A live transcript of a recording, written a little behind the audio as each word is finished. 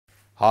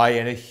Hi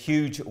and a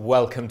huge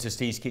welcome to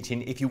Steve's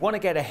Kitchen. If you want to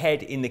get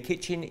ahead in the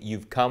kitchen,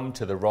 you've come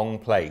to the wrong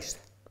place.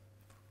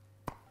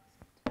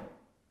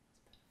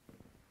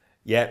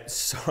 Yeah,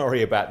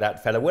 sorry about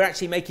that fella. We're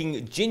actually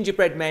making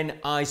Gingerbread Men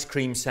ice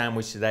cream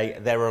sandwich today.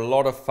 They're a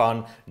lot of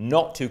fun,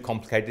 not too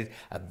complicated,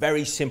 a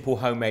very simple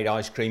homemade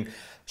ice cream.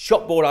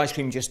 Shop-bought ice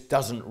cream just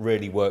doesn't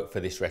really work for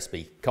this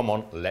recipe. Come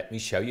on, let me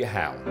show you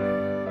how.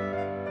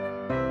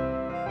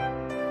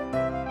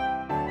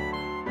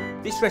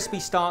 This recipe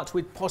starts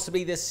with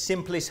possibly the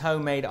simplest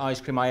homemade ice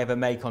cream I ever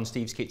make on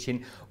Steve's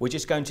Kitchen. We're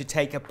just going to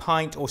take a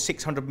pint or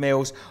 600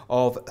 ml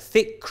of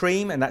thick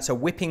cream, and that's a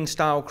whipping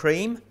style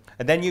cream.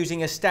 And then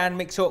using a stand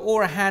mixer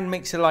or a hand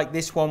mixer like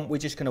this one, we're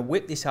just going to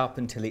whip this up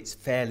until it's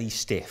fairly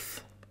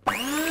stiff.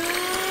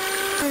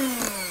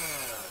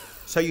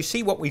 So you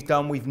see what we've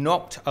done, we've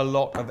knocked a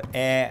lot of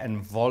air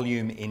and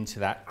volume into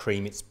that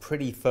cream. It's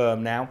pretty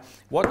firm now.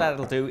 What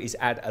that'll do is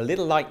add a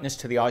little lightness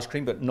to the ice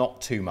cream, but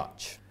not too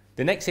much.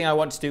 The next thing I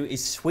want to do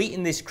is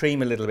sweeten this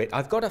cream a little bit.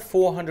 I've got a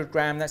 400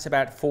 gram, that's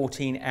about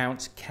 14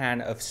 ounce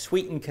can of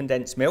sweetened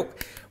condensed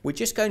milk. We're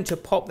just going to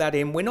pop that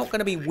in. We're not going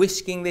to be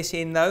whisking this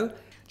in though.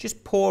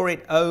 Just pour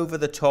it over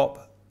the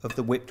top of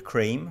the whipped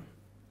cream.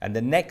 And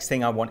the next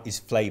thing I want is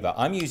flavour.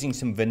 I'm using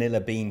some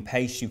vanilla bean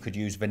paste. You could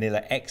use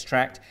vanilla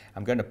extract.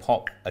 I'm going to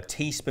pop a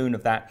teaspoon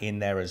of that in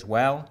there as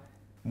well.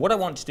 What I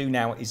want to do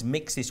now is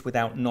mix this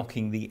without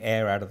knocking the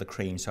air out of the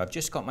cream. So I've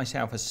just got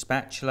myself a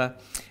spatula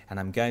and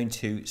I'm going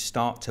to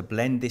start to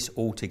blend this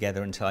all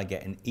together until I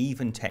get an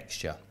even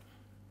texture.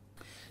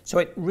 So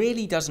it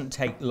really doesn't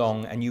take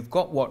long and you've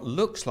got what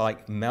looks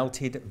like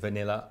melted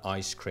vanilla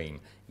ice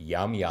cream.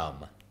 Yum,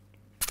 yum.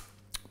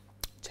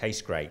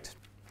 Tastes great.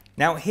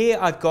 Now here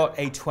I've got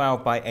a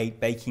 12 by 8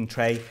 baking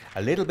tray,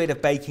 a little bit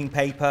of baking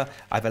paper.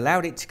 I've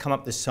allowed it to come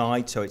up the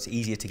side so it's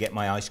easier to get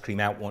my ice cream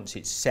out once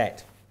it's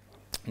set.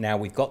 Now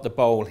we've got the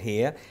bowl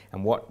here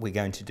and what we're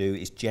going to do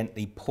is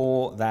gently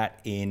pour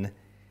that in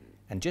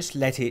and just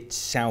let it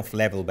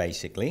self-level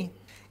basically.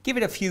 Give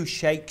it a few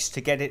shakes to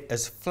get it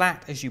as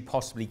flat as you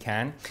possibly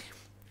can.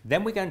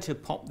 Then we're going to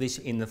pop this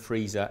in the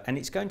freezer and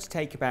it's going to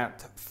take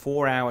about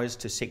 4 hours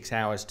to 6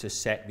 hours to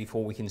set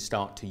before we can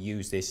start to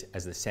use this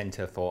as the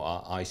center for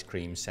our ice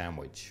cream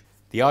sandwich.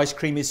 The ice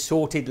cream is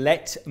sorted.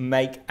 Let's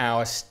make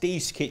our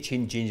Steve's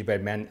Kitchen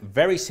Gingerbread Men.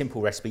 Very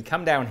simple recipe.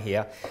 Come down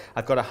here.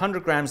 I've got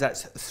 100 grams,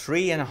 that's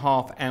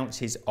 3.5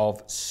 ounces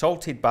of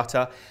salted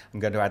butter. I'm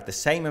going to add the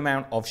same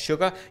amount of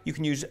sugar. You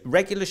can use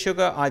regular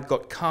sugar. I've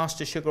got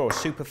Castor sugar or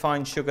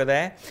Superfine sugar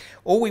there.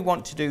 All we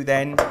want to do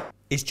then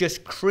is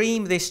just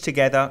cream this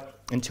together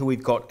until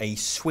we've got a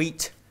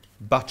sweet,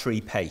 buttery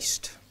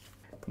paste.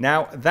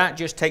 Now that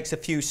just takes a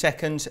few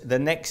seconds. The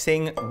next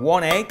thing,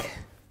 1 egg.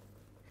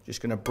 Just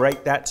going to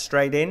break that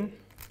straight in.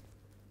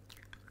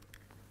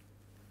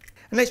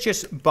 And let's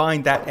just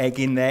bind that egg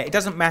in there. It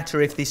doesn't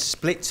matter if this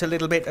splits a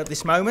little bit at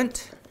this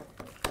moment.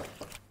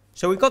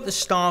 So we've got the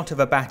start of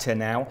a batter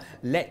now.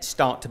 Let's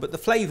start to put the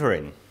flavour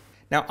in.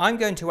 Now I'm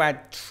going to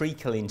add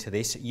treacle into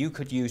this. You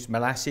could use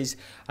molasses.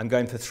 I'm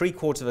going for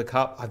 3/4 of a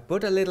cup. I've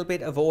put a little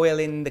bit of oil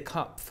in the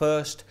cup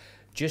first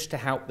just to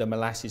help the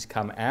molasses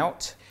come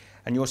out.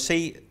 And you'll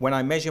see when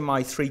I measure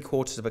my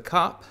 3/4 of a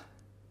cup,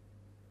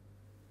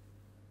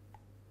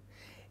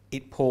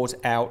 it pours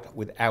out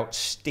without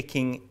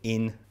sticking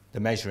in the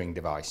measuring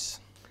device.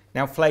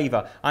 Now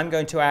flavour, I'm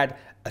going to add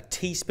 1.5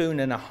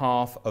 teaspoons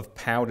of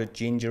powdered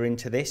ginger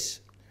into this,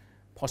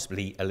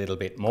 possibly a little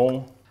bit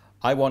more.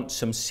 I want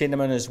some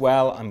cinnamon as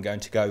well. I'm going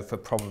to go for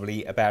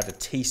probably about 1.5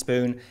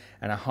 teaspoons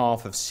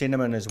of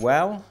cinnamon as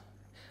well.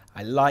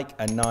 I like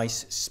a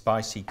nice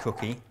spicy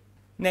cookie.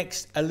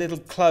 Next, a little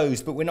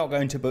cloves, but we're not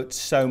going to put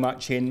so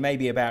much in,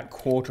 maybe about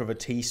 1/4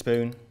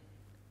 teaspoon.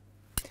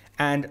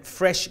 And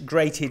fresh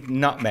grated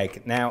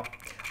nutmeg. Now,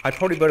 I'd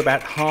probably put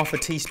about 1/2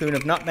 teaspoon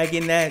of nutmeg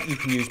in there. You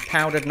can use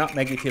powdered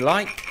nutmeg if you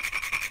like.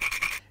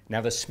 Now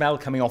the smell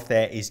coming off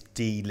there is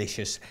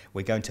delicious.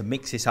 We're going to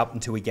mix this up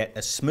until we get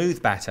a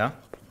smooth batter.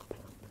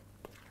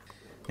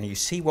 Now you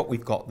see what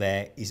we've got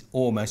there is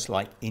almost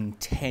like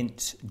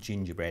intense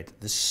gingerbread.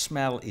 The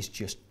smell is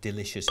just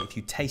delicious. If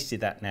you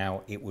tasted that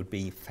now, it would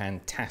be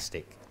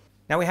fantastic.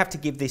 Now we have to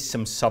give this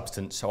some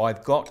substance. So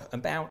I've got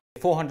about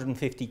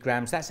 450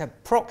 grams. That's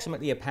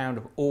approximately a pound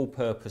of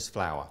all-purpose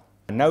flour.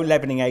 No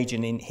leavening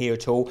agent in here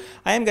at all.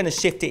 I am going to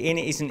sift it in.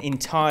 It isn't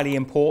entirely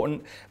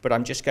important, but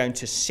I'm just going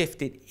to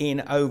sift it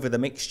in over the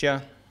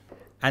mixture.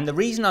 And the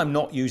reason I'm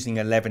not using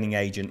a leavening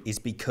agent is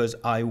because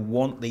I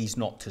want these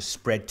not to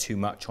spread too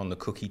much on the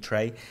cookie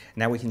tray.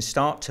 Now we can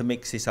start to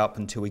mix this up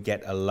until we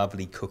get a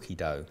lovely cookie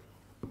dough.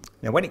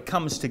 Now when it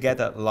comes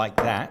together like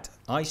that,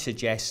 I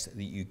suggest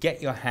that you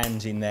get your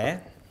hands in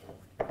there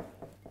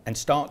and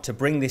start to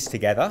bring this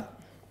together.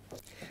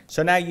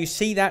 So now you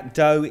see that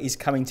dough is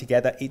coming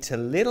together. It's a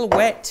little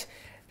wet.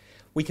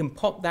 We can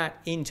pop that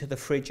into the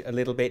fridge a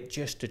little bit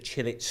just to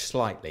chill it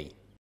slightly.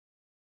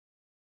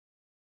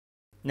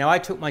 Now I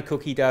took my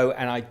cookie dough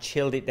and I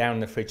chilled it down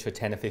in the fridge for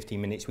 10 or 15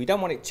 minutes. We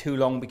don't want it too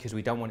long because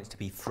we don't want it to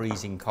be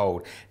freezing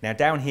cold. Now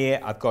down here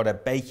I've got a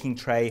baking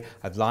tray.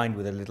 I've lined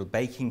with a little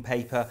baking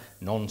paper,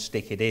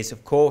 non-stick it is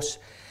of course.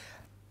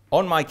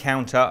 On my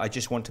counter, I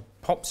just want to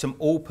pop some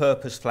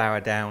all-purpose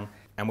flour down,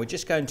 and we're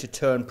just going to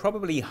turn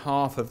probably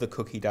half of the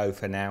cookie dough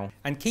for now.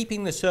 And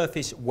keeping the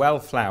surface well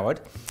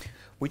floured,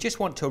 we just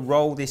want to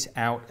roll this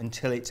out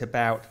until it's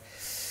about,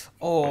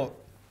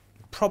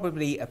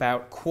 probably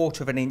about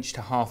 1/4 of an inch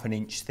to 1/2 an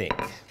inch thick.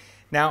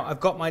 Now I've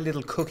got my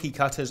little cookie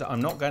cutters.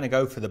 I'm not going to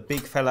go for the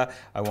big fella.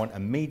 I want a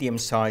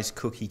medium-sized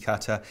cookie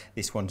cutter.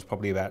 This one's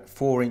probably about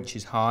 4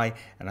 inches high,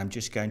 and I'm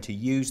just going to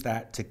use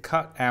that to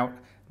cut out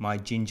my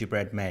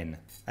gingerbread men.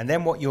 And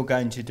then what you're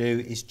going to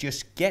do is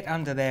just get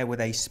under there with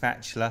a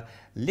spatula,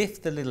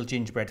 lift the little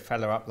gingerbread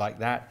fella up like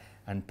that,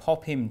 and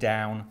pop him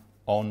down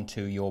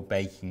onto your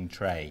baking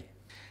tray.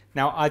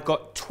 Now I've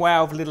got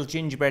 12 little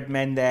gingerbread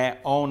men there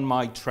on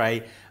my tray.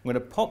 I'm going to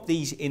pop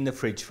these in the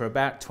fridge for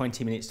about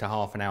 20 minutes to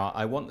 1/2 an hour.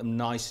 I want them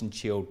nice and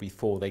chilled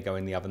before they go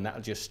in the oven.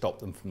 That'll just stop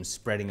them from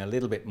spreading a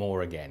little bit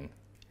more again.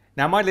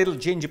 Now my little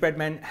gingerbread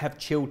men have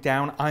chilled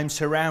down. I'm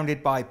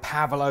surrounded by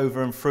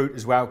pavlova and fruit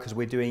as well, because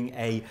we're doing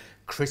a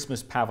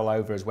Christmas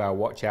pavlova as well.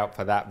 Watch out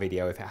for that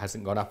video if it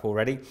hasn't gone up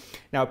already.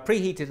 Now I've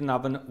preheated an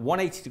oven,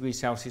 180 degrees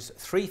Celsius,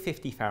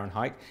 350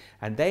 Fahrenheit,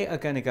 and they are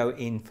going to go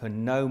in for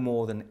no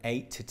more than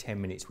 8 to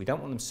 10 minutes. We don't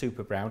want them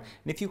super brown.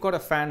 And if you've got a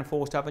fan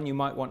forced oven, you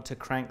might want to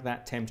crank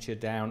that temperature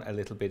down a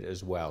little bit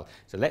as well.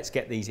 So let's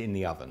get these in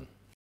the oven.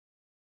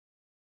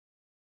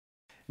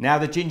 Now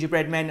the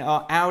gingerbread men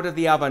are out of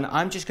the oven.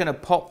 I'm just going to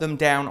pop them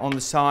down on the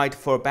side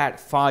for about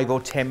 5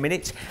 or 10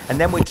 minutes, and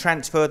then we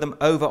transfer them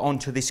over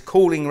onto this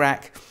cooling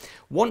rack.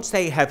 Once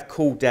they have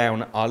cooled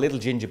down, our little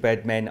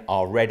gingerbread men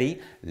are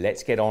ready.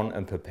 Let's get on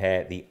and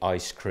prepare the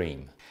ice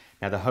cream.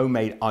 Now the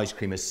homemade ice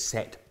cream is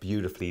set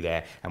beautifully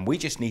there, and we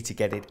just need to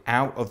get it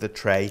out of the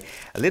tray.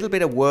 A little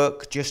bit of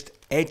work just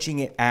edging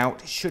it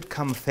out. It should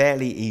come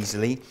fairly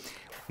easily.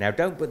 Now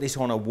don't put this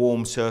on a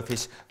warm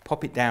surface.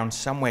 Pop it down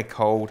somewhere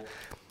cold.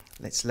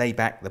 Let's lay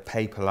back the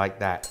paper like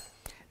that.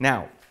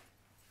 Now,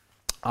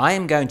 I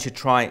am going to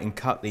try and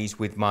cut these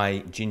with my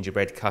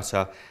gingerbread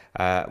cutter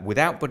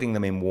without putting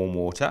them in warm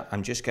water.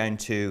 I'm just going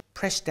to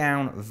press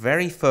down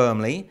very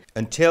firmly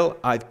until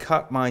I've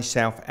cut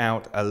myself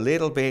out a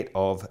little bit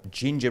of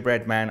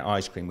gingerbread man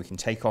ice cream. We can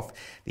take off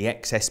the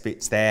excess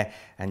bits there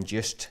and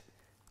just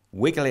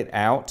wiggle it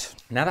out.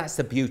 Now that's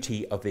the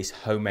beauty of this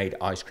homemade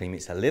ice cream.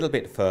 It's a little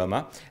bit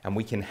firmer and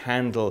we can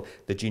handle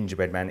the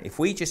gingerbread man. If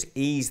we just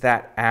ease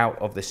that out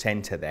of the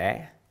center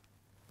there,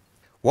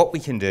 what we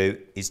can do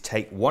is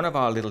take one of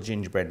our little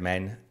gingerbread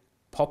men,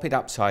 pop it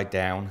upside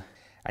down,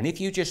 and if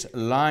you just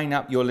line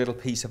up your little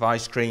piece of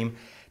ice cream,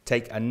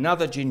 take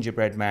another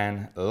gingerbread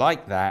man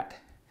like that,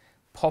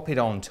 pop it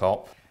on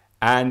top,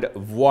 and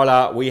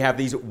voila, we have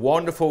these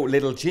wonderful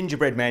little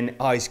gingerbread men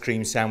ice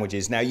cream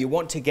sandwiches. Now you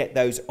want to get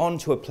those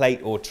onto a plate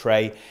or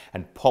tray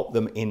and pop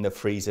them in the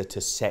freezer to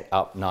set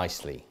up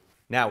nicely.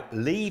 Now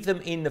leave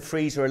them in the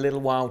freezer a little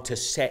while to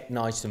set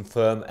nice and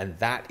firm, and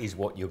that is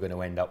what you're going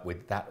to end up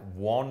with, that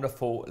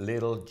wonderful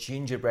little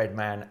gingerbread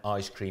man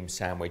ice cream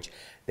sandwich.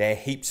 They're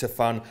heaps of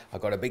fun.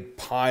 I've got a big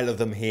pile of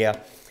them here,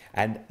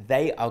 and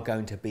they are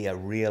going to be a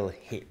real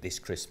hit this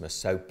Christmas.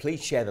 So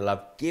please share the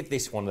love, give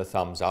this one a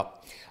thumbs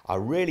up. I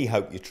really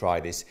hope you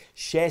try this.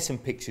 Share some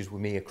pictures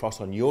with me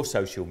across on your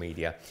social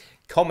media.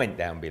 Comment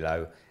down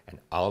below, and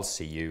I'll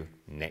see you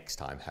next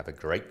time. Have a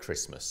great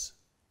Christmas.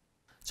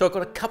 So I've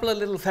got a couple of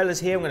little fellas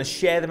here. I'm going to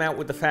share them out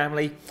with the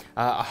family.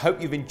 I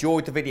hope you've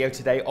enjoyed the video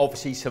today.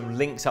 Obviously some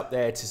links up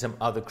there to some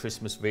other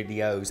Christmas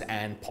videos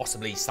and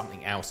possibly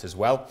something else as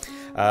well.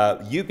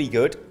 You be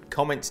good.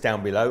 Comments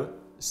down below.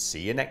 See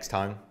you next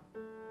time.